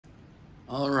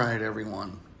All right,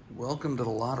 everyone. Welcome to the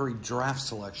lottery draft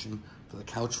selection for the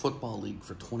Couch Football League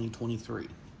for 2023.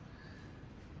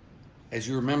 As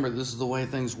you remember, this is the way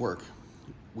things work.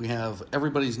 We have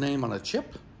everybody's name on a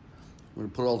chip. We're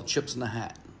going to put all the chips in the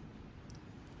hat.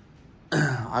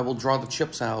 I will draw the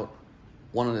chips out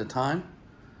one at a time.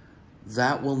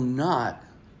 That will not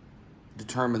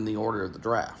determine the order of the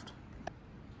draft.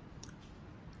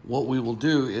 What we will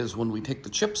do is when we take the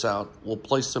chips out, we'll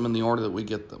place them in the order that we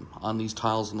get them on these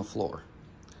tiles on the floor.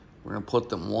 We're going to put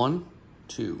them 1,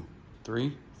 2,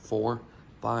 3, 4,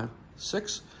 5,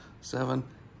 6, 7,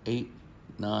 8,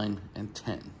 9, and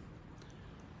 10.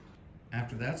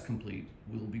 After that's complete,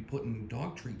 we'll be putting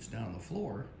dog treats down on the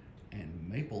floor, and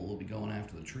Maple will be going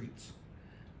after the treats.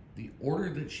 The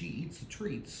order that she eats the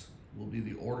treats will be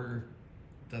the order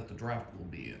that the draft will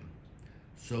be in.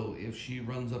 So if she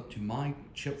runs up to my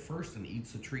chip first and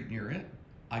eats the treat near it,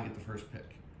 I get the first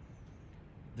pick.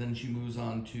 Then she moves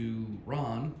on to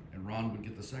Ron, and Ron would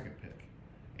get the second pick.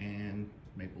 And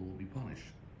Maple will be punished.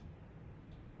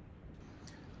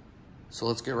 So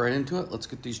let's get right into it. Let's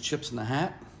get these chips in the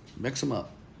hat, mix them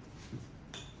up.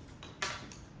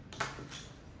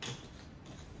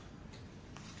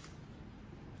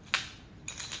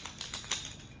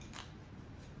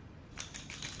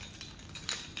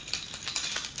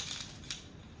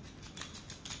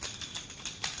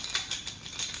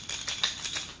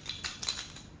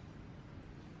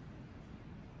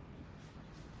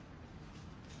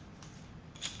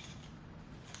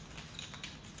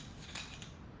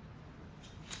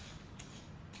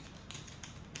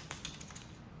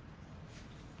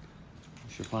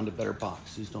 Should find a better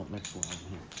box. These don't mix well in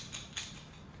here.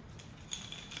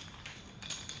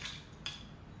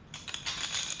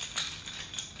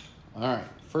 All right,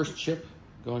 first chip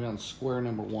going on square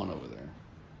number 1 over there.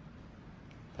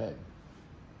 Peg.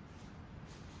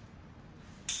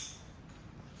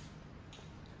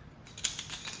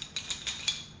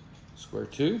 Square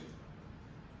 2.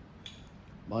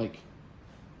 Mike.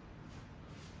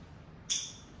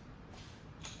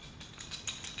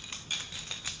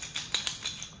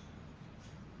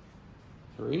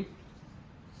 Three.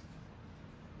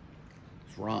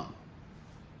 It's Ron.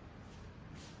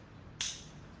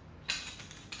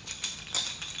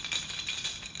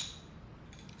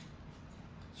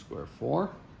 Square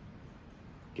 4.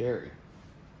 Gary.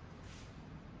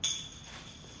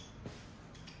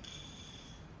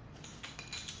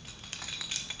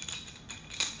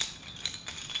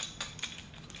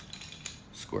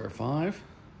 Square 5.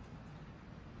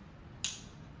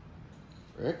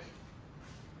 Rick.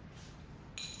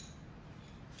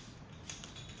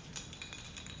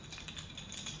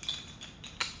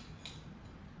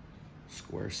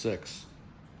 Square 6.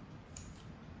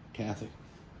 Kathy.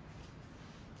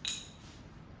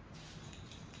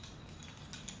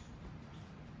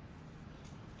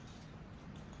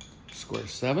 Square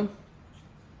 7.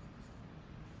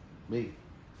 Me.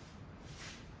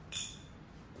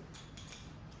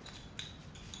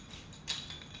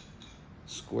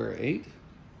 Square 8.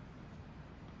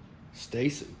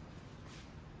 Stacy.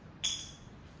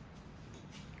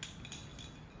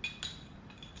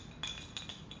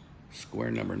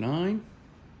 Square number 9,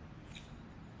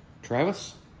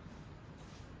 Travis.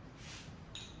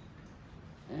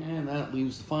 And that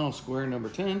leaves the final square, number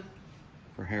 10,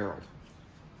 for Harold.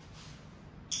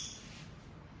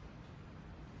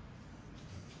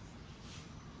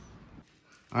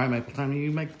 All right, Maple, time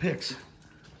you make the picks.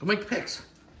 Go make the picks.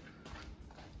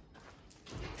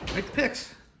 Make the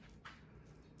picks.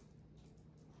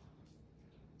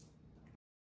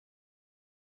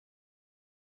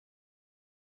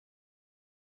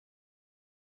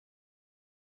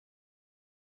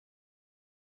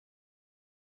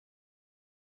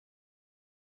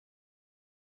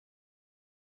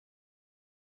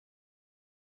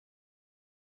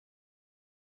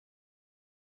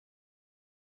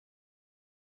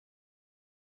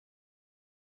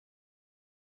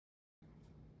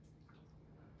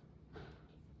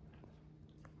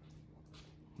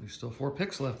 There's still 4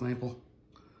 picks left, Maple.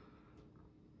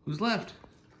 Who's left?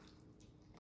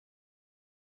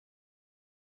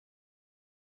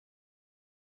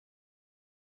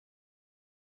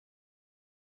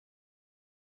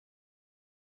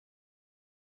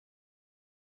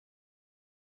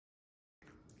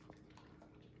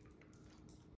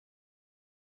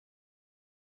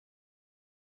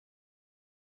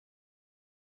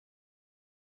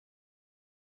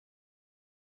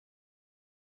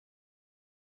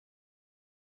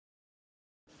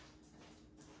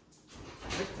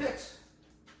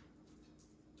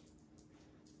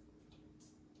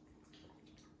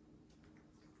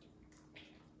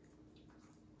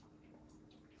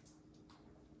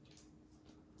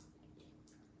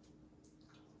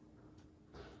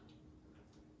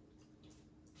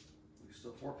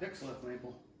 Still 4 picks left,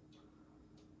 Maple.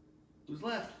 Who's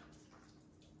left?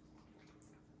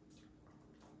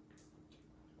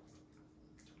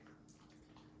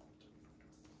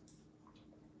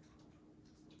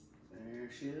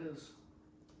 There she is.